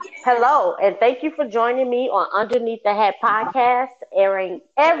Hello, and thank you for joining me on Underneath the Hat podcast, airing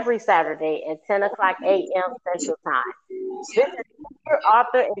every Saturday at 10 o'clock a.m. Central Time. This is speaker,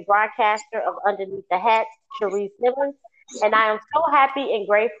 author, and broadcaster of Underneath the Hat, Cherise Simmons, and I am so happy and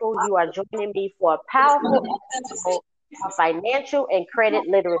grateful you are joining me for a powerful episode of financial and credit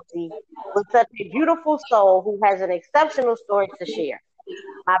literacy with such a beautiful soul who has an exceptional story to share.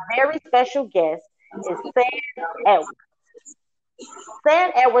 My very special guest is Sam Edwards.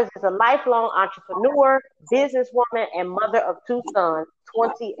 Sam Edwards is a lifelong entrepreneur, businesswoman, and mother of two sons,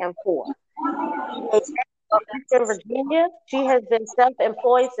 20 and 4. A native of Eastern Virginia, she has been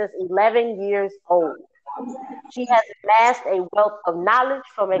self-employed since 11 years old. She has amassed a wealth of knowledge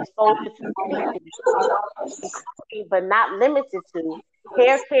from exposure to many industries, including but not limited to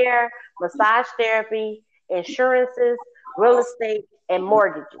hair care, massage therapy, insurances, real estate, and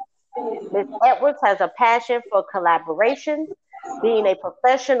mortgages. Ms. Edwards has a passion for collaboration, being a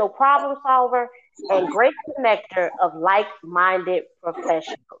professional problem solver, and great connector of like-minded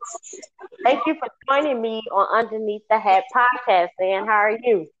professionals. Thank you for joining me on Underneath the Hat podcast, Dan. How are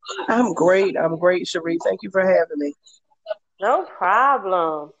you? I'm great. I'm great, Cherie. Thank you for having me. No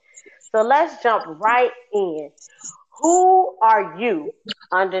problem. So let's jump right in. Who are you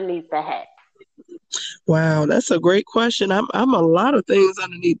underneath the hat? Wow, that's a great question. I'm a lot of things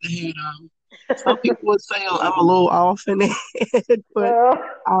underneath the head. Some people would say I'm a little off in the head, but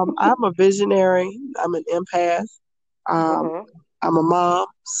I'm a visionary. I'm an empath. Um, Mhm. I'm a mom,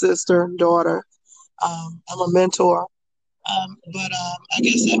 sister, daughter. I'm a mentor. I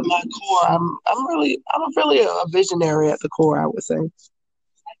guess at my core, I'm really a visionary at the core, I would say.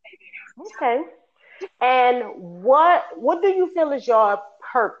 Okay. And what do you feel is your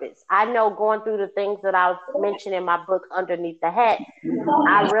purpose? I know going through the things that I mentioned in my book Underneath the Hat,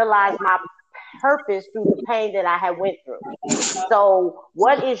 I realized my purpose through the pain that I had went through. So,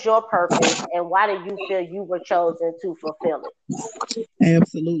 what is your purpose, and why do you feel you were chosen to fulfill it?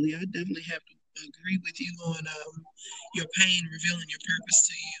 Absolutely. I definitely have to agree with you on your pain revealing your purpose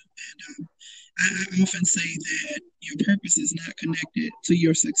to you. And I often say that your purpose is not connected to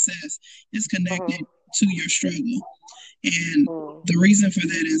your success, it's connected Mm-hmm. to your struggle. And Mm-hmm. the reason for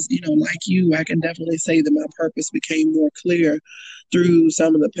that is, like you, I can definitely say that my purpose became more clear through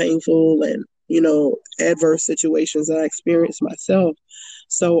some of the painful and, adverse situations that I experienced myself.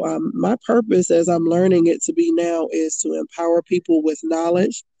 So, my purpose, as I'm learning it to be now, is to empower people with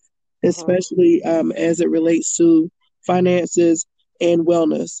knowledge, especially as it relates to finances and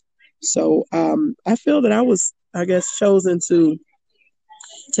wellness. So, I feel that I was, I guess, chosen to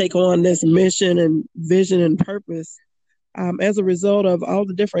take on this mission and vision and purpose as a result of all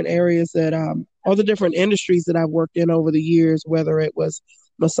the different areas all the different industries that I've worked in over the years, whether it was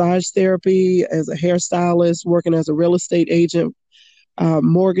massage therapy, as a hairstylist, working as a real estate agent,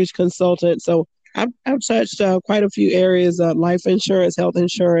 mortgage consultant. So I've touched quite a few areas, life insurance, health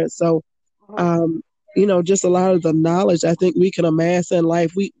insurance. So, Mm-hmm. um, just a lot of the knowledge I think we can amass in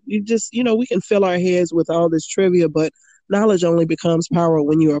life. We just, we can fill our heads with all this trivia, but knowledge only becomes power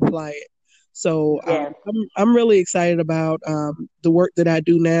when you apply it. So Yes. I'm really excited about the work that I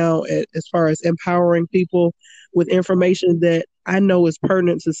do now as far as empowering people with information that I know is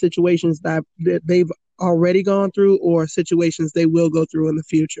pertinent to situations that they've already gone through or situations they will go through in the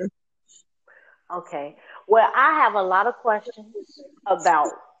future. Okay. Well, I have a lot of questions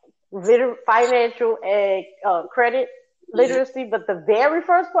about financial and credit literacy, but the very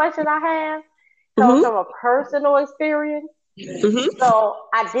first question I have comes Hmm. from a personal experience. Hmm. So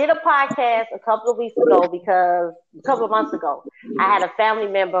I did a podcast a couple of weeks ago because a couple of months ago I had a family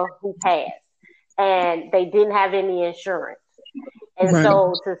member who passed and they didn't have any insurance. And Right.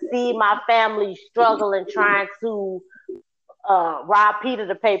 so to see my family struggle and trying to rob Peter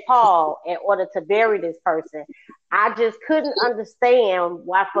to pay Paul in order to bury this person, I just couldn't understand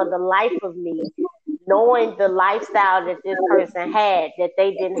why, for the life of me, knowing the lifestyle that this person had, that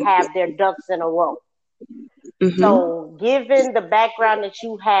they didn't have their ducks in a row. Hmm. So, given the background that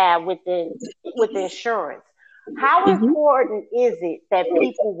you have with insurance, how Hmm. important is it that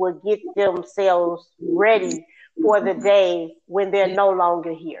people would get themselves ready for the day when they're no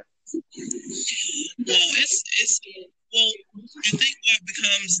longer here? Well, I think what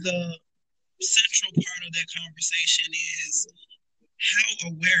becomes the central part of that conversation is how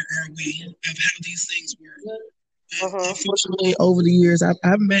aware are we of how these things work? Mhm. Unfortunately, over the years,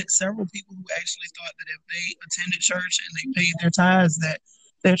 I've met several people who actually thought that if they attended church and they paid their tithes, that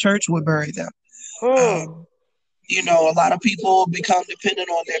their church would bury them. Hmm. Um, a lot of people become dependent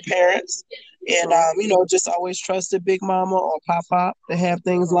on their parents and, Mhm. just always trusted Big Mama or Papa to have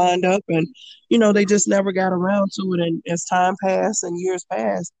things Mhm. lined up. And, they just never got around to it. And as time passed and years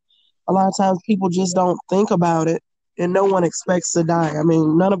passed, a lot of times people just don't think about it, and no one expects to die. I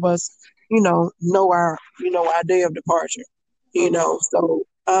mean, none of us, know our day of departure, Mm-hmm. So,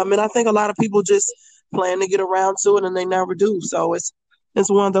 and I think a lot of people just plan to get around to it and they never do. So it's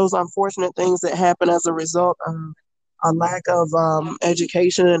one of those unfortunate things that happen as a result of a lack of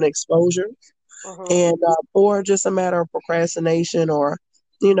education and exposure, Mm-hmm. and or just a matter of procrastination, or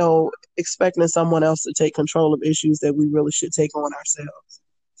you know expecting someone else to take control of issues that we really should take on ourselves.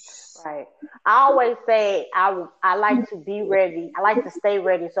 Right. I always say I like to be ready. I like to stay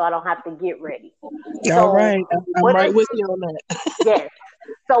ready so I don't have to get ready. All So right, I'm what right is with you on that. yes.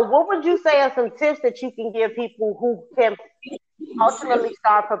 So what would you say are some tips that you can give people who can ultimately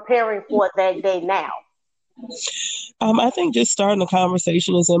start preparing for that day now? I think just starting the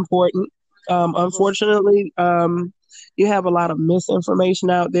conversation is important. Mm-hmm. Unfortunately, you have a lot of misinformation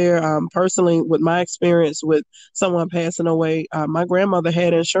out there. Personally, with my experience with someone passing away, my grandmother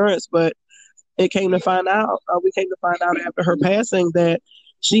had insurance, but we came to find out after her passing that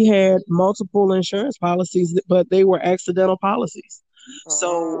she had multiple insurance policies, but they were accidental policies.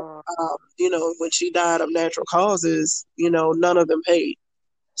 So, Mm-hmm. when she died of natural causes, none of them paid.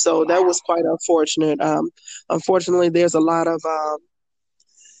 So that Wow. was quite unfortunate. Unfortunately, there's a lot of,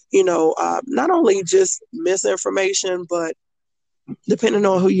 not only just misinformation, but depending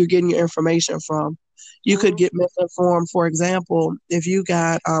on who you're getting your information from, you could Mm-hmm. get misinformed. For example, if you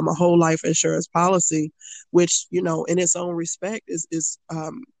got a whole life insurance policy, which in its own respect is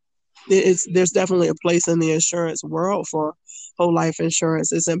there's definitely a place in the insurance world for whole life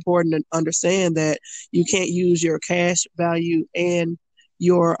insurance. It's important to understand that you can't use your cash value and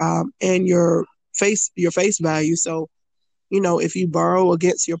your face value. So if you borrow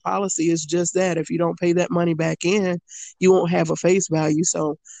against your policy, it's just that if you don't pay that money back in, you won't have a face value.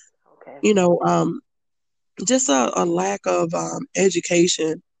 So, Okay. you know, um, just a lack of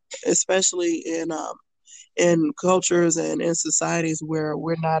education, especially in cultures and in societies where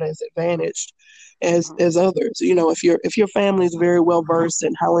we're not as advantaged Mm-hmm. as others. If your family is very well versed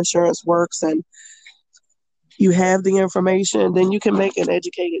in how insurance works and you have the information, then you can make an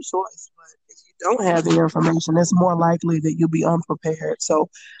educated choice. But if you don't have the information, it's more likely that you'll be unprepared. So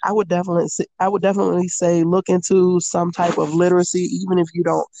I would definitely say look into some type of literacy, even if you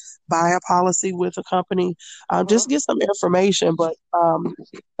don't buy a policy with a company. Just Mm-hmm. get some information. But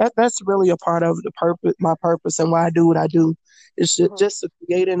that's really a part of the purpose, my purpose, and why I do what I do. Is Mm-hmm. just to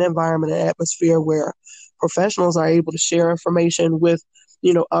create an environment, an atmosphere where professionals are able to share information with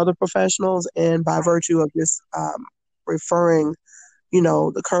other professionals, and by Right. virtue of just referring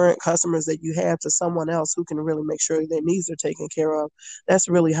the current customers that you have to someone else who can really make sure their needs are taken care of. That's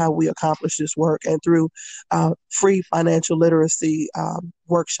really how we accomplish this work, and through free financial literacy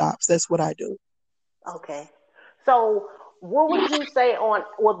workshops. That's what I do. Okay. So, what would you say on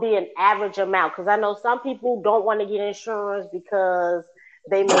would be an average amount? Because I know some people don't want to get insurance because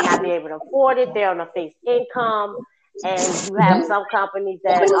they may not be able to afford it. They're on a fixed income, and you have some companies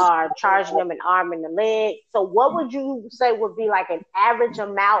that are charging them an arm and a leg. So, what would you say would be like an average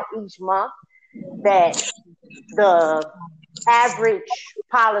amount each month that the average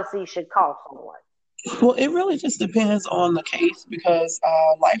policy should cost someone? Well, it really just depends on the case, because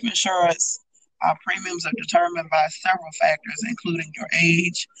life insurance premiums are determined by several factors, including your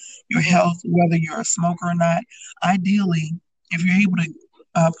age, your Mm-hmm. health, whether you're a smoker or not. Ideally, if you're able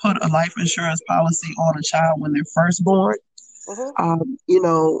to put a life insurance policy on a child when they're first born, Mm-hmm.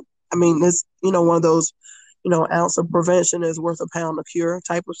 I mean, it's, one of those, ounce of prevention is worth a pound of cure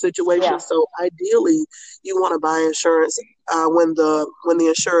type of situation. Yeah. So ideally, you want to buy insurance when the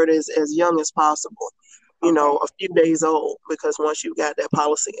insured is as young as possible, Okay. a few days old, because once you've got that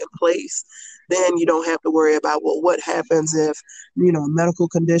policy in place, then you don't have to worry about, well, what happens if, a medical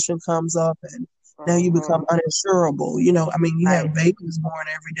condition comes up and now you become Mm-hmm. uninsurable. I mean, you have Right. babies born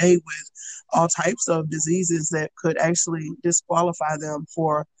every day with all types of diseases that could actually disqualify them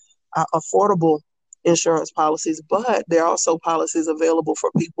for affordable insurance policies. But there are also policies available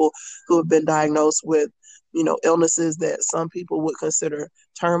for people who have been diagnosed with, illnesses that some people would consider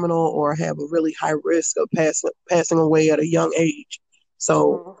terminal or have a really high risk of passing away at a young age.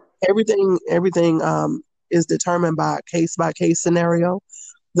 So Mm-hmm. everything is determined by case scenario.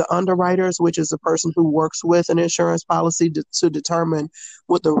 The underwriters, which is the person who works with an insurance policy to determine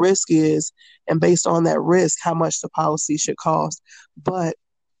what the risk is, and based on that risk, how much the policy should cost. But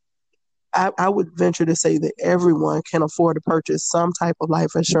I would venture to say that everyone can afford to purchase some type of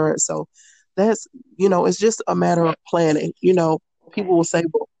life insurance. So that's, it's just a matter of planning. Okay. People will say,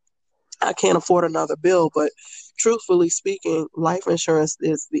 well, I can't afford another bill. But truthfully speaking, life insurance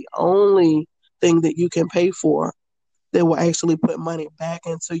is the only thing that you can pay for that will actually put money back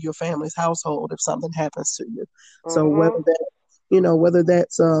into your family's household if something happens to you. So Mhm. whether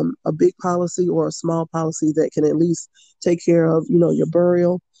that's a big policy or a small policy that can at least take care of, your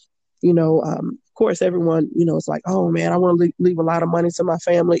burial. Of course, everyone, it's like, oh man, I want to leave a lot of money to my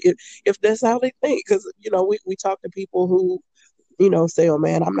family. If that's how they think, because we talk to people who say, oh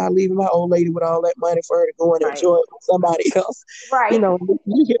man, I'm not leaving my old lady with all that money for her to go and Right. enjoy it with somebody else. Right.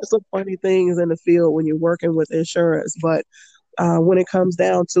 You hear some funny things in the field when you're working with insurance, but when it comes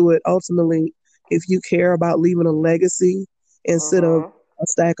down to it, ultimately, if you care about leaving a legacy instead of Mhm. a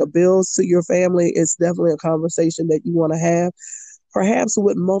stack of bills to your family, it's definitely a conversation that you want to have, perhaps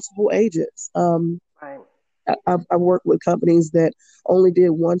with multiple agents. Right. I've worked with companies that only did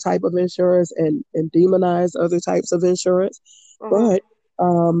one type of insurance and demonized other types of insurance. Mhm. But,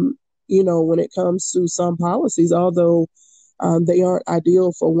 when it comes to some policies, although they aren't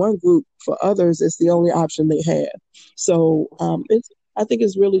ideal for one group, for others, it's the only option they have. So I think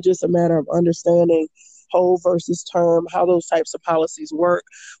it's really just a matter of understanding whole versus term, how those types of policies work,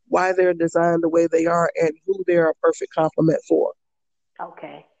 why they're designed the way they are, and who they're a perfect complement for.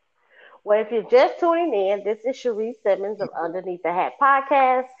 Okay. Well, if you're just tuning in, this is Cherise Simmons of Underneath the Hat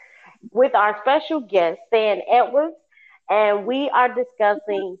podcast with our special guest, Stan Edwards, and we are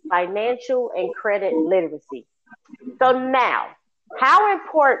discussing financial and credit literacy. So now, how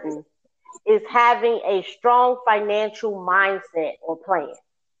important is having a strong financial mindset or plan?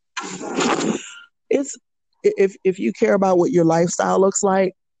 It's if you care about what your lifestyle looks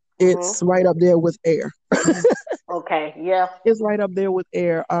like, Hmm. it's right up there with air. Okay, yeah. It's right up there with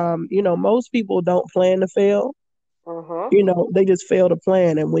air. Most people don't plan to fail. Hmm. They just fail to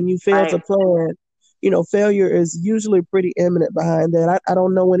plan. And when you fail to Right. plan, failure is usually pretty imminent behind that. I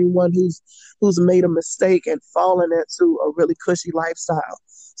don't know anyone who's made a mistake and fallen into a really cushy lifestyle.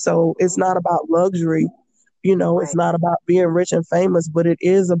 So it's Hmm. not about luxury. It's Right. not about being rich and famous, but it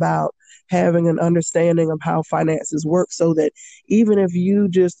is about having an understanding of how finances work so that even if you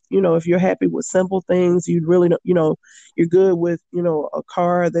just, if you're happy with simple things, you really don't, you're good with, a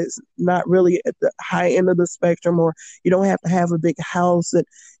car that's not really at the high end of the spectrum, or you don't have to have a big house, and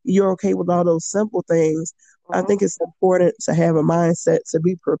you're okay with all those simple things. I Hmm. think it's important to have a mindset to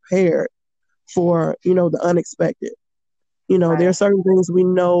be prepared for, the unexpected. There are Right. certain things we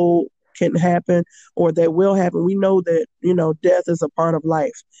know can happen or that will happen. We know that, death is a part of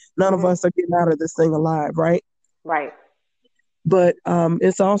life. None of Hmm. us are getting out of this thing alive, right? Right. But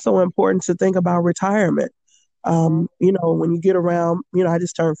it's also important to think about retirement. Hmm. When you get around, I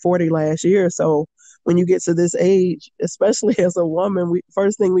just turned 40 last year. So when you get to this age, especially as a woman, we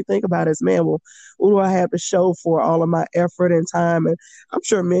first thing we think about is, man, well, what do I have to show for all of my effort and time? And I'm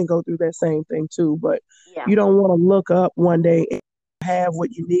sure men go through that same thing too, but Yeah. you don't want to look up one day and have what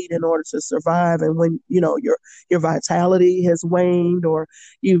you need in order to survive. And when, your vitality has waned, or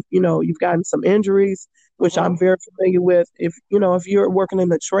you've gotten some injuries, which Hmm. I'm very familiar with. If you're working in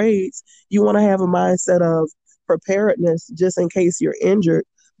the trades, you want to have a mindset of preparedness just in case you're injured.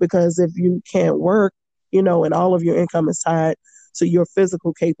 Because if you can't work, and all of your income is tied to your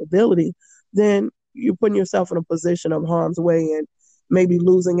physical capability, then you're putting yourself in a position of harm's way and maybe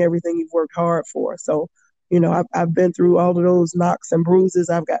losing everything you've worked hard for. So, I've been through all of those knocks and bruises.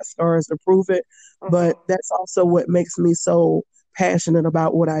 I've got scars to prove it. Hmm. But that's also what makes me so passionate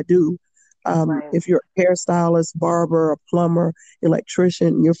about what I do. Right. If you're a hairstylist, barber, a plumber,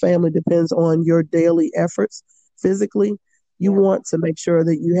 electrician, your family depends on your daily efforts physically. You Yeah. want to make sure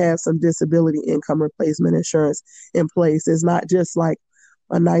that you have some disability income replacement insurance in place. It's not just like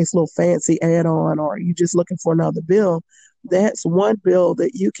a nice little fancy add on, or you just looking for another bill. That's one bill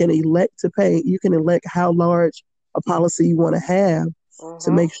that you can elect to pay. You can elect how large a policy you want to have to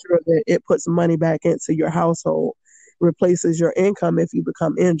Hmm. make sure that it puts money back into your household, replaces your income if you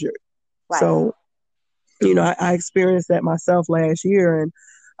become injured. Right. So, I experienced that myself last year, and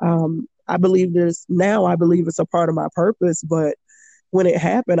I believe it's a part of my purpose. But when it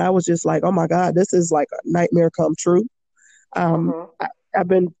happened, I was just like, oh my God, this is like a nightmare come true. Um, Hmm. I, I've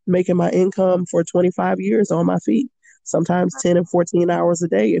been making my income for 25 years on my feet, sometimes 10 and 14 hours a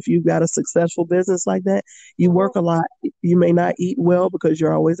day. If you've got a successful business like that, you Hmm. work a lot. You may not eat well because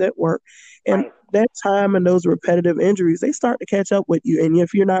you're always at work. And Right. that time and those repetitive injuries, they start to catch up with you. And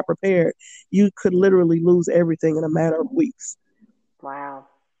if you're not prepared, you could literally lose everything in a matter of weeks. Wow.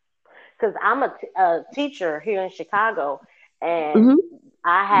 Because I'm a teacher here in Chicago, and Hmm.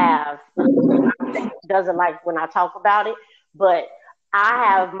 I have doesn't like when I talk about it, but I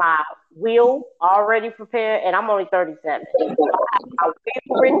have my will already prepared, and I'm only 37. So I have my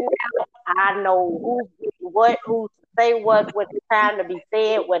will written out. I know who's getting what, who's to say what, when it's time to be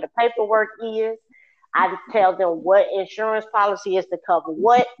said, where the paperwork is. I tell them what insurance policy is to cover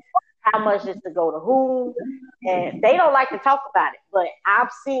what, how much is to go to whom, and they don't like to talk about it. But I've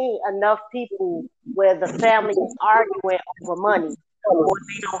seen enough people where the family is arguing over money, or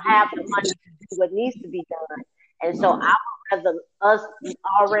they don't have the money to do what needs to be done. And so I would rather us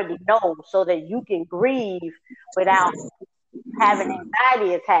already know so that you can grieve without having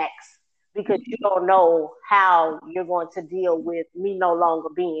anxiety attacks because you don't know how you're going to deal with me no longer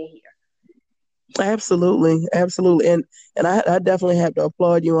being Absolutely, absolutely, and I definitely have to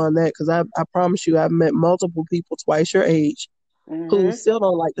applaud you on that because I promise you I've met multiple people twice your age here. who still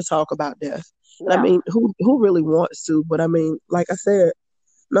don't like to talk about death. And I Yeah, mean, who really wants to? But I mean, like I said,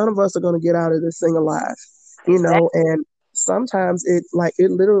 none of us are going to get out of this thing alive, exactly. and sometimes it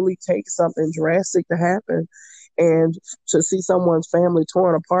literally takes something drastic to happen and to see someone's family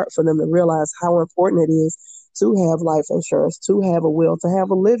torn apart for them to realize how important it is to have life insurance, to have a will, to have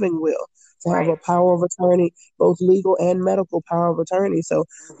a living will, to have Right. a power of attorney, both legal and medical power of attorney. So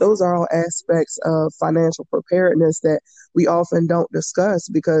Mm-hmm. those are all aspects of financial preparedness that we often don't discuss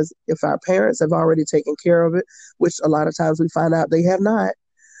because if our parents have already taken care of it, which a lot of times we find out they have not,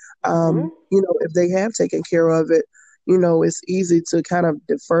 Mm-hmm. if they have taken care of it, it's easy to kind of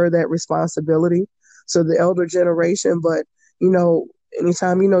defer that responsibility to the elder generation. But,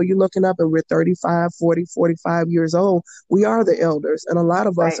 anytime, you're looking up and we're 35, 40, 45 years old, we are the elders. And a lot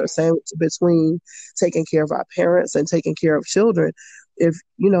of us Right. are sandwiched between taking care of our parents and taking care of children. If,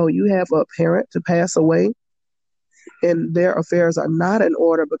 you have a parent to pass away, and their affairs are not in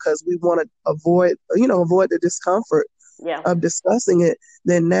order because we want to avoid the discomfort Yeah. of discussing it,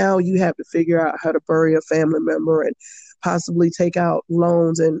 then now you have to figure out how to bury a family member and possibly take out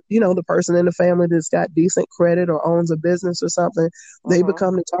loans. And, the person in the family that's got decent credit or owns a business or something, they Mm-hmm.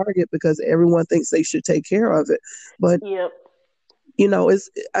 become the target because everyone thinks they should take care of it. But, Yep.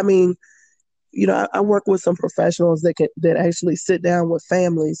 I mean, I work with some professionals that actually sit down with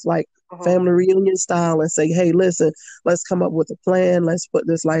families, like Mm-hmm. family reunion style, and say, "Hey, listen, let's come up with a plan. Let's put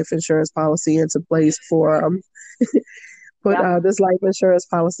this life insurance policy into place for put Yep. this life insurance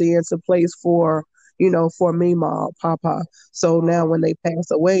policy into place for me, mom, papa. So now Mm-hmm. when they pass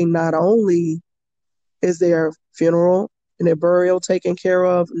away, not only is their funeral and their burial taken care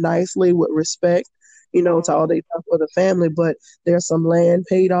of nicely with respect, to Mm-hmm. all they done for the family, but there's some land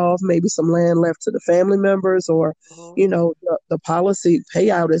paid off, maybe some land left to the family members, or, Mm-hmm. the policy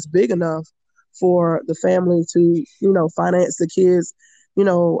payout is big enough for the family to, finance the kids,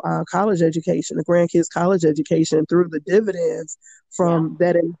 college education, the grandkids' college education through the dividends Yeah. from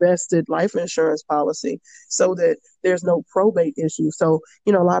that invested life insurance policy so that there's no probate issue. So,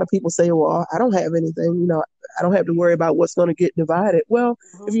 a lot of people say, well, I don't have anything, I don't have to worry about what's going to get divided. Well,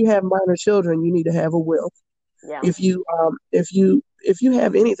 if Mm-hmm. you have minor children, you need to have a will. Yeah. If you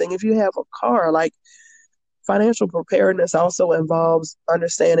have anything, if you have a car, like financial preparedness also involves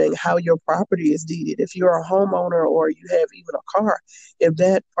understanding how your property is deeded. If you're a homeowner or you have even a car, if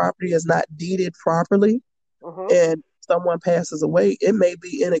that property is not deeded properly, Mm-hmm. and someone passes away, it may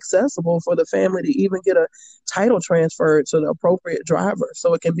be inaccessible for the family to even get a title transferred to the appropriate driver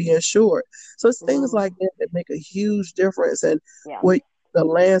so it can be insured. So it's things Mm-hmm. like that that make a huge difference in Yeah. what the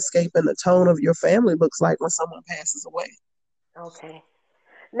landscape and the tone of your family looks like when someone passes away. Okay.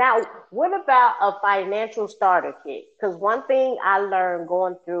 Now, what about a financial starter kit? Because one thing I learned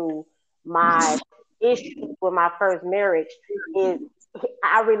going through my issues with my first marriage is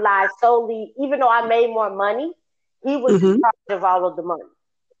I relied solely, even though I made more money, he was in Mm-hmm. charge of all of the money.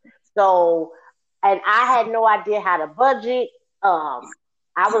 So, and I had no idea how to budget.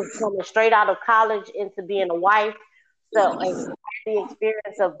 I was coming straight out of college into being a wife. So, and he had the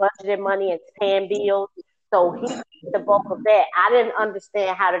experience of budgeting money and paying bills. So he did the bulk of that. I didn't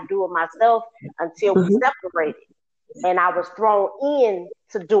understand how to do it myself until we Mm-hmm. separated, and I was thrown in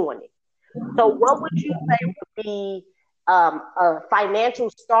to doing it. So, what would you say would be a financial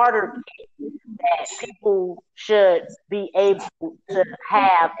starter kit that people should be able to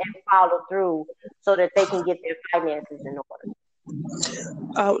have and follow through so that they can get their finances in order?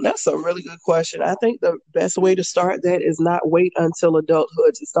 That's a really good question. I think the best way to start that is not wait until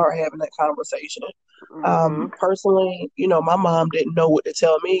adulthood to start having that conversation. Mm-hmm. Personally, my mom didn't know what to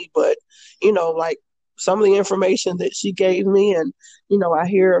tell me, but, like some of the information that she gave me and, I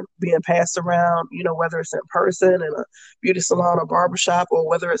hear being passed around, whether it's in person in a beauty salon or barbershop or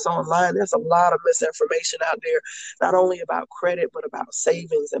whether it's online, there's a lot of misinformation out there, not only about credit, but about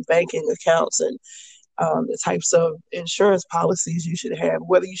savings and banking accounts and the types of insurance policies you should have,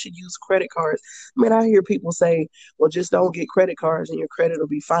 whether you should use credit cards. I mean, I hear people say, "Well, just don't get credit cards and your credit will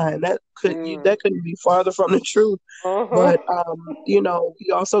be fine." That couldn't be farther from the truth. But Mm-hmm.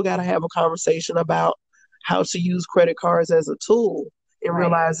 we also got to have a conversation about how to use credit cards as a tool and Right.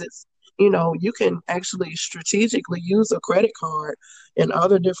 realize you can actually strategically use a credit card and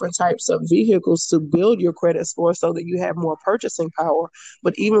other different types of vehicles to build your credit score so that you have more purchasing power.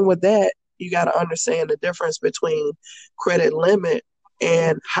 But even with that, you got to understand the difference between credit limit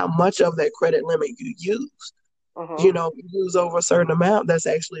and how much of that credit limit you use. Mm-hmm. You use over a certain amount, that's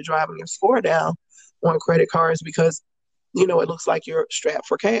actually driving your score down on credit cards because it looks like you're strapped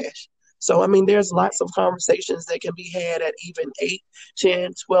for cash. So, I mean, there's Right. lots of conversations that can be had at even 8,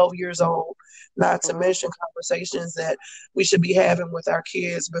 10, 12 years old, not to Mm-hmm. mention conversations that we should be having with our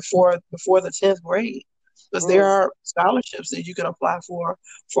kids before the 10th grade. Because there Mm. are scholarships that you can apply for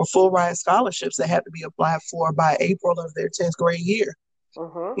full ride scholarships that have to be applied for by April of their 10th grade year.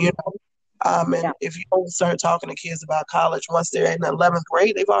 Mm-hmm. You know, Yeah. and if you don't start talking to kids about college once they're in the 11th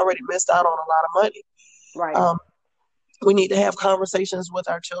grade, they've already missed out on a lot of money. Right. Um, we need to have conversations with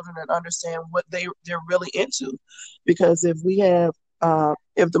our children and understand what they're really into, because if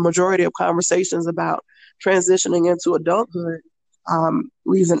the majority of conversations about transitioning into adulthood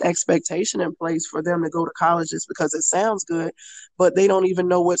leaves an expectation in place for them to go to college just because it sounds good, but they don't even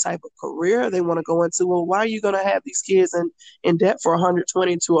know what type of career they want to go into. Well, why are you going to have these kids in debt for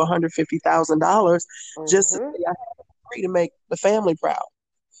 $120,000 to $150,000 just to Mm-hmm. say I have a degree to make the family proud?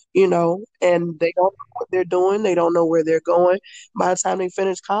 And they don't know what they're doing. They don't know where they're going. By the time they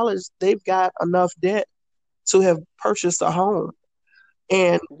finish college, they've got enough debt to have purchased a home.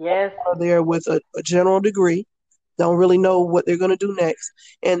 And Yes. are there with a general degree, don't really know what they're going to do next,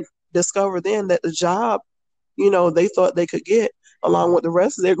 and discover then that the job, they thought they could get along with the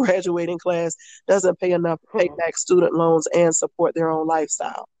rest of their graduating class doesn't pay enough to pay back student loans and support their own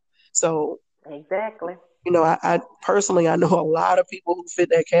lifestyle. So Exactly. I personally, I know a lot of people who fit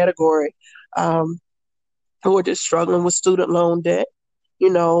that category, um, who are just struggling with student loan debt, you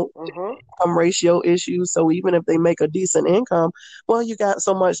know, Mm-hmm. ratio issues. So even if they make a decent income, well, you got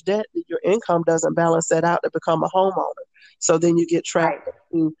so much debt that your income doesn't balance that out to become a homeowner. So then you get trapped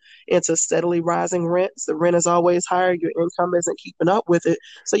Right. into steadily rising rents. The rent is always higher. Your income isn't keeping up with it.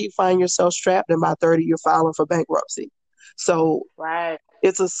 So you find yourself strapped, and by 30, you're filing for bankruptcy. So Right.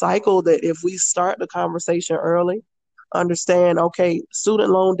 it's a cycle that if we start the conversation early, understand, okay, student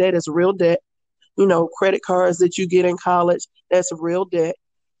loan debt is real debt. Credit cards that you get in college, that's real debt.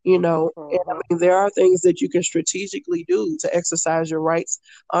 And I Mm-hmm. mean, there are things that you can strategically do to exercise your rights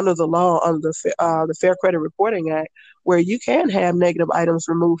under the law, under the Fair Credit Reporting Act, where you can have negative items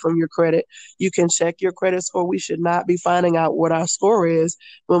removed from your credit. You can check your credit score. We should not be finding out what our score is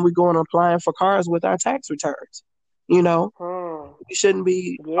when we go and applying for cars with our tax returns. You know, Hmm. we shouldn't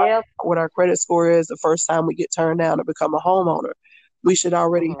be finding Yep. out what our credit score is the first time we get turned down to become a homeowner. We should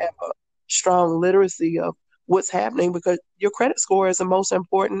already Mm-hmm. have a strong literacy of what's happening, because your credit score is the most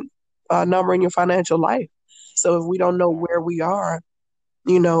important number in your financial life. So if we don't know Yeah. where we are,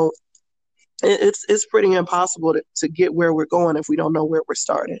 you know, it's pretty impossible to get where we're going if we don't know where we're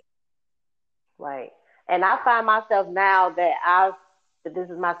starting. Right. And I find myself now that this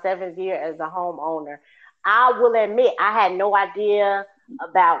is my seventh year as a homeowner. I will admit I had no idea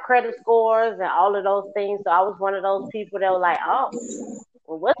about credit scores and all of those things. So I was one of those people that were like, oh,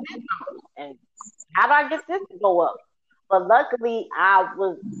 well, what's this number? And how do I get this to go up? But luckily, I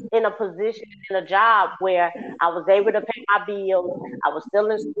was in a position in a job where I was able to pay my bills. I was still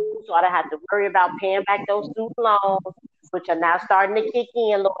in school, so I didn't have to worry about paying back those student loans, which are now starting to kick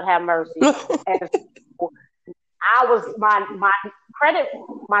in. Lord have mercy. And so I was my credit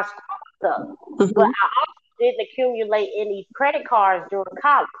my score was up, but Hmm. I also didn't accumulate any credit cards during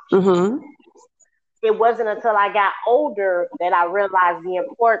college. Hmm. It wasn't until I got older that I realized the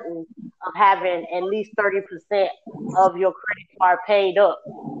importance of having at least 30% of your credit card paid up,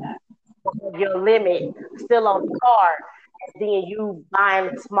 of your limit still on the card, and then you buying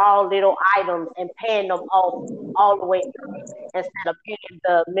small little items and paying them off all the way through instead of paying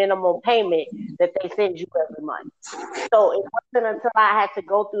the minimum payment that they send you every month. So it wasn't until I had to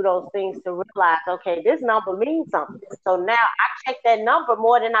go through those things to realize, okay, this number means something. So now I check that number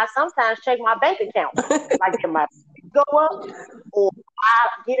more than I sometimes check my bank account. Like, did my go up? Or I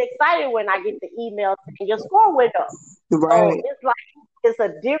get excited when I get the email saying your score went up. So Right. it's like it's a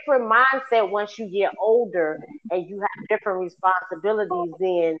different mindset once you get older and you have different responsibilities.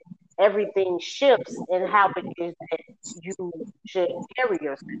 Then everything shifts in how it is that you should carry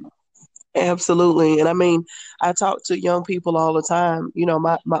yourself. Absolutely. And I mean, I talk to young people all the time.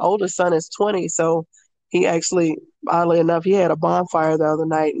 My oldest son is 20, so He actually, oddly enough, he had a bonfire the other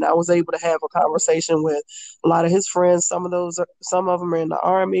night, and I was able to have a conversation with a lot of his friends. Some of them are in the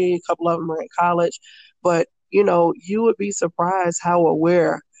army, a couple of them are in college, but you would be surprised how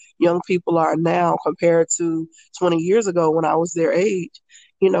aware young people are now compared to 20 years ago when I was their age.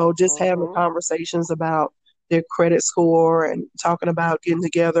 Just having Mm-hmm. conversations about their credit score and talking about getting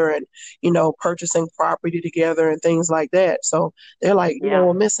together and purchasing property together and things like that. So they're like, Yeah.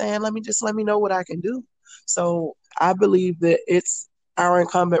 well, Miss Ann, let me know what I can do. So I believe that it's our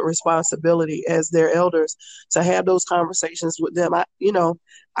incumbent responsibility as their elders to have those conversations with them. I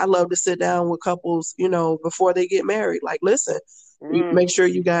love to sit down with couples, before they get married. Like, listen, you Mm. make sure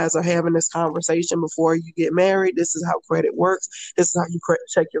you guys are having this conversation before you get married. This is how credit works. This is how you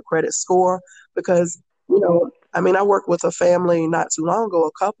check your credit score. Because, Mm-hmm. I worked with a family not too long ago,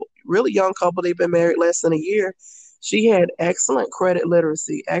 a couple, really young couple, they've been married less than a year. She had excellent credit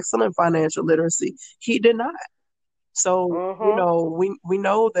literacy, excellent financial literacy. He did not. So, Mm-hmm. we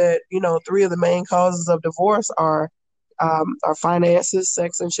know that, three of the main causes of divorce are finances,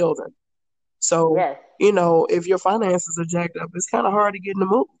 sex, and children. So, Yes. if your finances are jacked up, it's kind of hard to get in the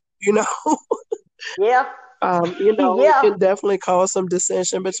mood, you know. Yeah. It Yeah. can definitely cause some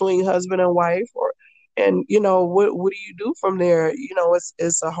dissension between husband and wife, and what do you do from there?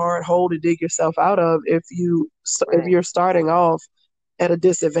 It's a hard hole to dig yourself out of if Right. you're starting off at a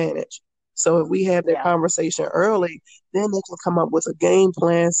disadvantage. So if we have that Yeah. conversation early, then they can come up with a game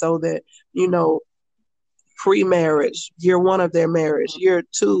plan so that, you know, pre-marriage, year one of their marriage, year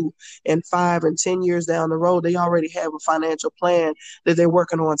two and 5 and 10 years down the road, they already have a financial plan that they're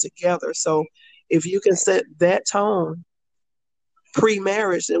working on together. So if you can Right. set that tone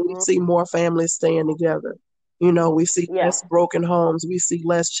pre-marriage, then we Mm-hmm. see more families staying together. We see Yeah. less broken homes. We see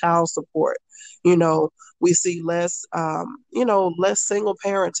less child support. You know, we see less single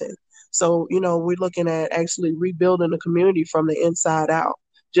parenting. So, we're looking at actually rebuilding the community from the inside out,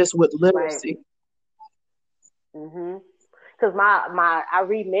 just with Right. literacy. Mm-hmm. Because I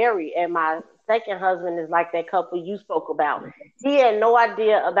remarried, and my second husband is like that couple you spoke about. He had no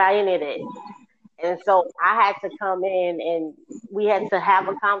idea about any of that. And so I had to come in and we had to have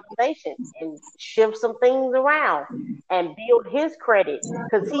a conversation and shift some things around and build his credit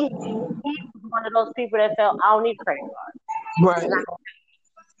because he was one of those people that felt I don't need a credit card. Right. It's not,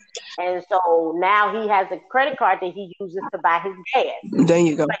 and so now he has a credit card that he uses to buy his gas. There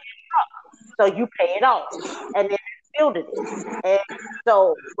you go. So you pay it off. And then building it. And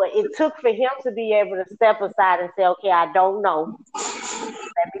so what it took for him to be able to step aside and say, okay, I don't know.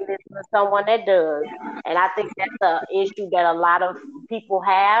 Let me listen to someone that does. And I think that's the issue that a lot of people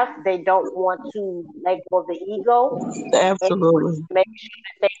have. They don't want to let go of the ego and Absolutely. make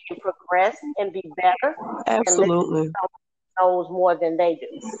sure that they can progress and be better and listen Absolutely. to someone who knows more than they do.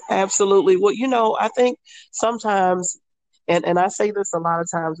 Absolutely. Well, I think sometimes, and I say this a lot of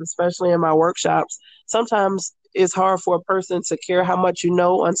times, especially in my workshops, sometimes it's hard for a person to care how much you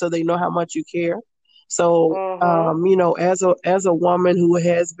know until they know how much you care. So, Mm-hmm. as a woman who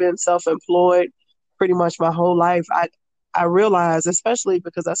has been self-employed pretty much my whole life, I realize, especially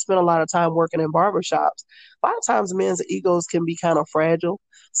because I spent a lot of time working in barbershops, a lot of times men's egos can be kind of fragile.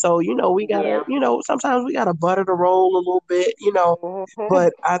 So, we gotta, Yeah. sometimes we gotta butter the roll a little bit. Mm-hmm.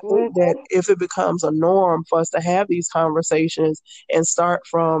 But I think that Mm-hmm. if it becomes a norm for us to have these conversations and start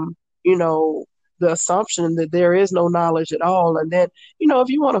from, you know, the assumption that there is no knowledge at all, and then, if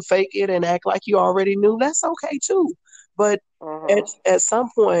you want to fake it and act like you already knew, that's okay too. But Mm-hmm. at some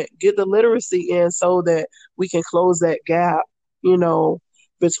point, get the literacy in so that we can close that gap, you know,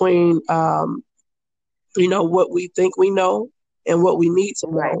 between what we think we know and what we need to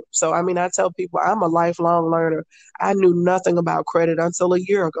Right. know. So, I mean, I tell people I'm a lifelong learner. I knew nothing about credit until a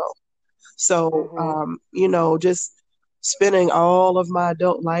year ago. So, Mm-hmm. just spending all of my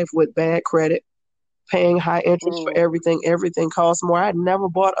adult life with bad credit, paying high interest for Mm-hmm. everything. Everything costs more. I'd never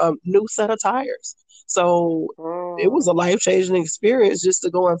bought a new set of tires. So it was Mm. a life changing experience just to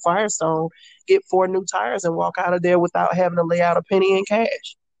go in Firestone, get 4 new tires, and walk out of there without having to lay out a penny in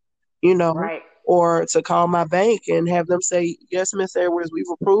cash, you know, Right. or to call my bank and have them say, yes, Miss Edwards, we've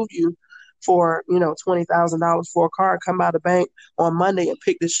approved you for, $20,000 for a car. Come out of the bank on Monday and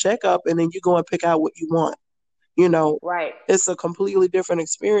pick this check up, and then you go and pick out what you want. You know, Right. it's a completely different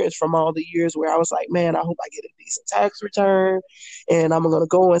experience from all the years where I was like, man, I hope I get a decent tax return and I'm going to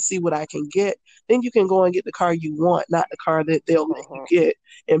go and see what I can get. Then you can go and get the car you want, not the car that they'll let you Mm-hmm. get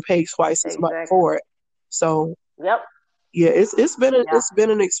and pay twice as much Exactly. for it. So, Yep. yeah, Yeah. it's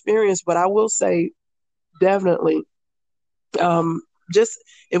been an experience, but I will say definitely, um, just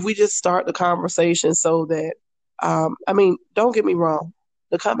if we just start the conversation so that, I mean, don't get me wrong.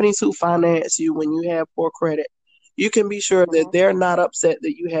 the companies who finance you when you have poor credit, you can be sure that Mm-hmm. they're not upset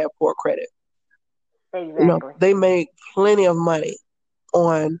that you have poor credit. Exactly. They make plenty of money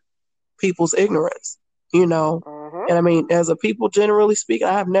on people's ignorance, you know. Mm-hmm. And I mean, as a people generally speaking,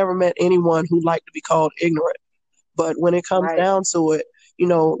 I have never met anyone who liked to be called ignorant. But when it comes Right. down to it,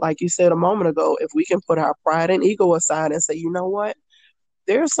 like you said a moment ago, if we can put our pride and ego aside and say, you know what,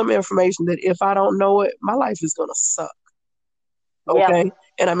 there's some information that if I don't know it, my life is going to suck. Yeah. Okay.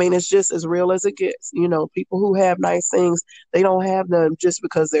 And I mean, it's just as real as it gets. People who have nice things, they don't have them just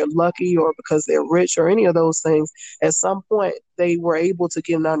because they're lucky or because they're rich or any of those things. At some point, they were able to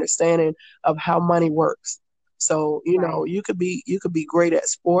get an understanding of how money works. So, Right. you could be great at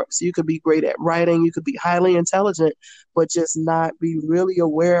sports, you could be great at writing, you could be highly intelligent, but just not be really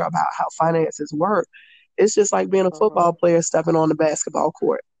aware about how finances work. It's just like being a Mm-hmm. football player stepping on the basketball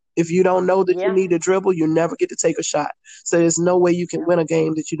court. If you don't know that you Yeah. need to dribble, you never get to take a shot. So there's no way you can Yeah. win a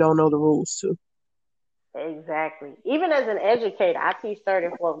game that you don't know the rules to. Exactly. Even as an educator, I teach third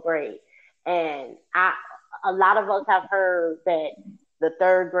and fourth grade, and a lot of us have heard that the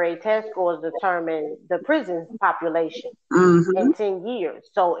third grade test scores determine the prison population Hmm. in 10 years.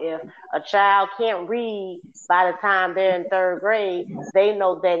 So if a child can't read by the time they're in third grade, they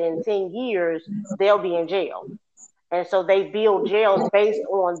know that in 10 years they'll be in jail. And so they build jails based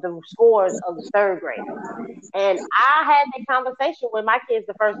on the scores of the third grade. And I had that conversation with my kids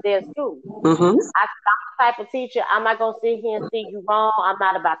the first day of school. Hmm. I'm the type of teacher, I'm not going to sit here and see you wrong. I'm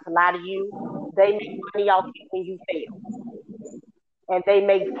not about to lie to you. They make money off you when you fail. And they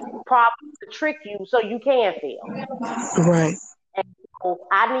make problems to trick you so you can fail. Right. And so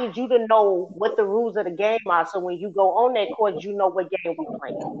I need you to know what the rules of the game are. So when you go on that court, you know what game we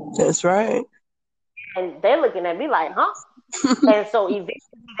playing. That's right. And they're looking at me like, huh? And so eventually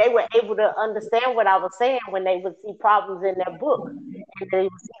they were able to understand what I was saying when they would see problems in their book. And they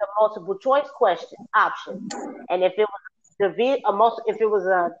would see the multiple choice question options. And if it was if it was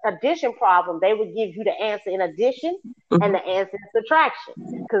an addition problem, they would give you the answer in addition and Hmm. the answer in subtraction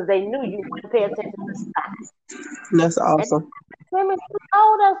because they knew you wouldn't pay attention to the sign. That's And awesome. women, who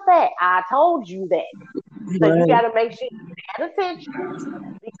told us that? I told you that. So you Right. got to make sure you pay attention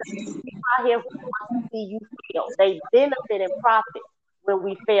because people out here who want to see you fail, they benefit and profit when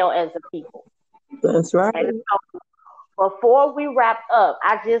we fail as a people. That's right. And so before we wrap up,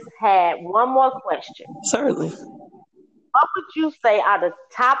 I just had one more question. Certainly. What would you say are the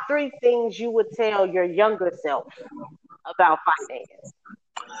top three things you would tell your younger self about finance?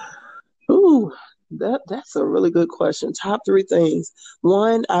 Ooh, that's a really good question. Top three things.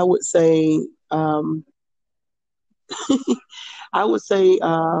 One, I would say,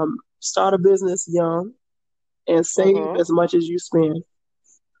 start a business young and save Mm-hmm. as much as you spend.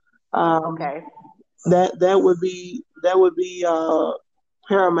 Um, Okay. that would be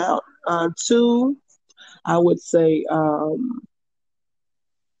paramount. Two, I would say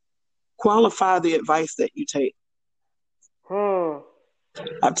qualify the advice that you take. Hmm.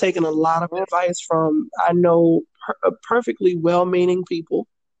 I've taken a lot of advice from I know perfectly well-meaning people,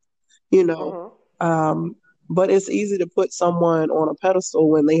 you know, Mm-hmm. um, but it's easy to put someone on a pedestal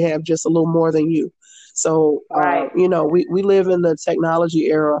when they have just a little more than you. So, Right. we live in the technology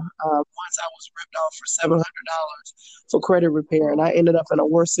era. Once I was ripped off for $700 for credit repair, and I ended up in a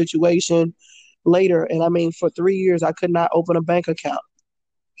worse situation later. And I mean, for 3 years, I could not open a bank account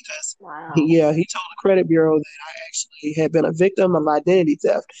because, Wow. yeah, he told the credit bureau that I actually had been a victim of identity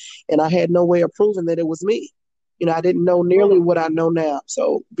theft, and I had no way of proving that it was me. I didn't know nearly Hmm. what I know now.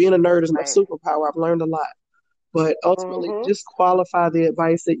 So being a nerd is my Right. superpower. I've learned a lot, but ultimately, Mm-hmm. just qualify the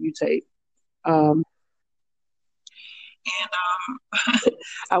advice that you take. Um,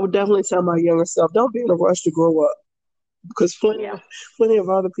 I would definitely tell my younger self, don't be in a rush to grow up, because Yeah. plenty of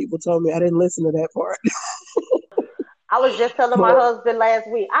other people told me I didn't listen to that part. I was just telling my But husband last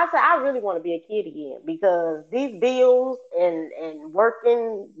week. I said I really want to be a kid again because these bills and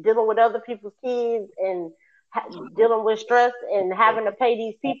working, dealing with other people's kids, and dealing with stress and having to pay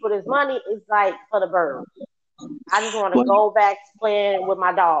these people this money is like for the birds. I just want to well, go back to playing with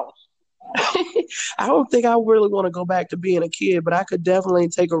my dogs. I don't think I really want to go back to being a kid, but I could definitely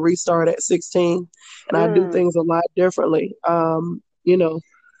take a restart at 16, and I do Mm. things a lot differently.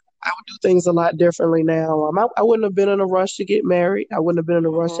 I would do things a lot differently now. I wouldn't have been in a rush to get married. I wouldn't have been in a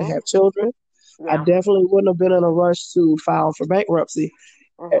rush to Mhm. have children. I Yeah. definitely wouldn't have been in a rush to file for bankruptcy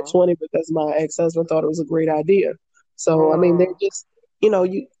at Mhm. 20 because my ex-husband thought it was a great idea. So, I mean, they're Mm. just,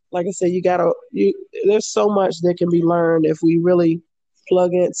 like I said, there's so much that can be learned if we really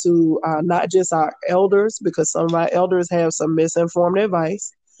plug into not just our elders, because some of our elders have some misinformed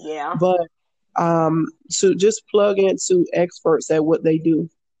advice, Yeah. but to just plug into experts at what they do.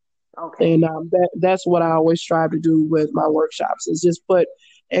 Okay. And that's what I always strive to do with my workshops is just put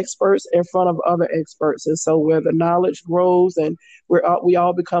experts in front of other experts. And so where the knowledge grows and we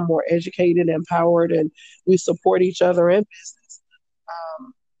all become more educated, empowered, and we support each other in business.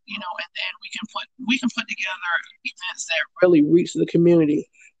 And then we can put together events that really reach the community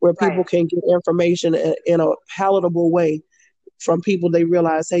where Right. people can get information in a palatable way from people they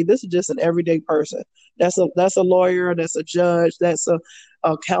realize, hey, this is just an everyday person. That's a lawyer, that's a judge, that's a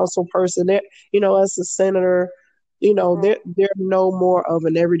council person. That's a senator. Hmm. They're no more of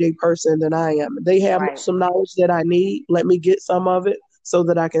an everyday person than I am. They have Right. some knowledge that I need. Let me get some of it so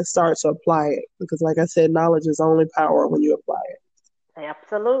that I can start to apply it. Because, like I said, knowledge is only power when you apply it.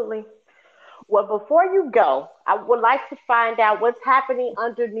 Absolutely. Well, before you go, I would like to find out what's happening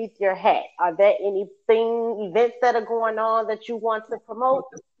underneath your hat. Are there anything, events that are going on that you want to promote?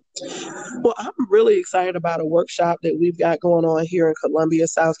 Well, I'm really excited about a workshop that we've got going on here in Columbia,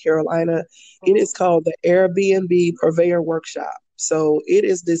 South Carolina. It Hmm. is called the Airbnb Purveyor Workshop. So it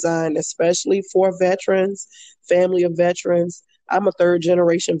is designed especially for veterans, family of veterans. I'm a third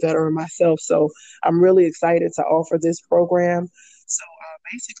generation veteran myself, so I'm really excited to offer this program. So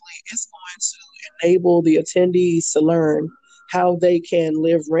basically, it's going to enable the attendees to learn how they can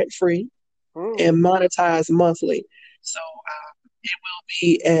live rent free Mm. and monetize monthly. So it will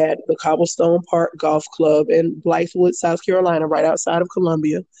be at the Cobblestone Park Golf Club in Blythewood, South Carolina, right outside of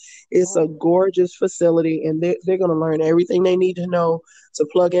Columbia. It's a Mm. gorgeous facility, and they're going to learn everything they need to know to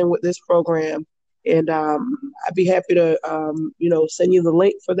plug in with this program. And I'd be happy to, send you the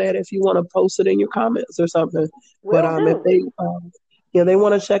link for that if you want to post it in your comments or something. But Will if do. they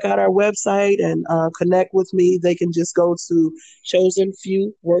want to check out our website and connect with me, they can just go to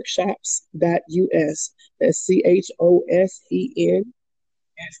chosenfewworkshops.us. That's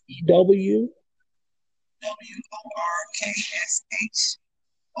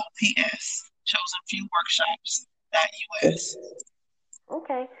CHOSENFEWWORKSHOPS. Chosenfewworkshops.us.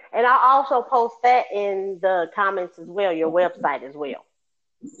 Okay. And I'll also post that in the comments as well, your website as well.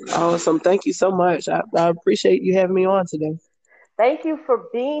 Awesome. Thank you so much. I appreciate you having me on today. Thank you for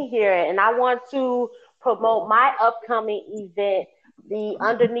being here. And I want to promote my upcoming event, the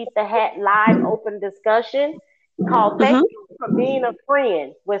Underneath the Hat live open discussion called Thank Mm-hmm. You for Being a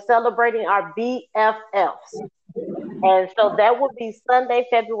Friend. We're celebrating our BFFs. And so that will be Sunday,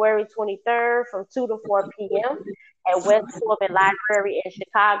 February 23rd from 2 to 4 p.m. at West Corbin Library in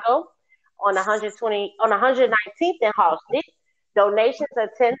Chicago on 119th and Halsted. Donations are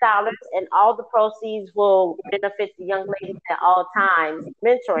 $10, and all the proceeds will benefit the Young Ladies at All Times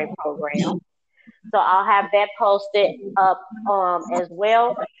mentoring program. So I'll have that posted up as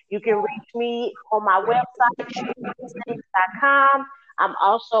well. You can reach me on my website, ShareSaves.com. I'm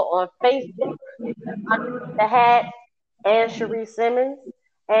also on Facebook, Underneath the Hat, and Cherie Simmons,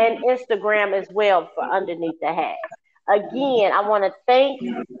 and Instagram as well for Underneath the Hat. Again, I want to thank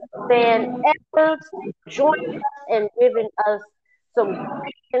Stan Edwards for joining us and giving us some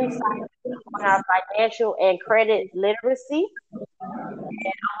great insight on our financial and credit literacy. I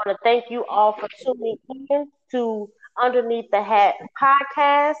want to thank you all for tuning in to Underneath the Hat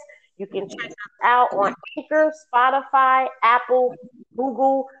podcast. You can check us out on Anchor, Spotify, Apple,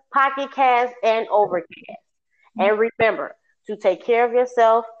 Google, Pocket Cast, and Overcast. And remember to take care of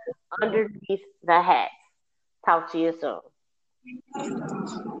yourself underneath the hat. Talk to you soon.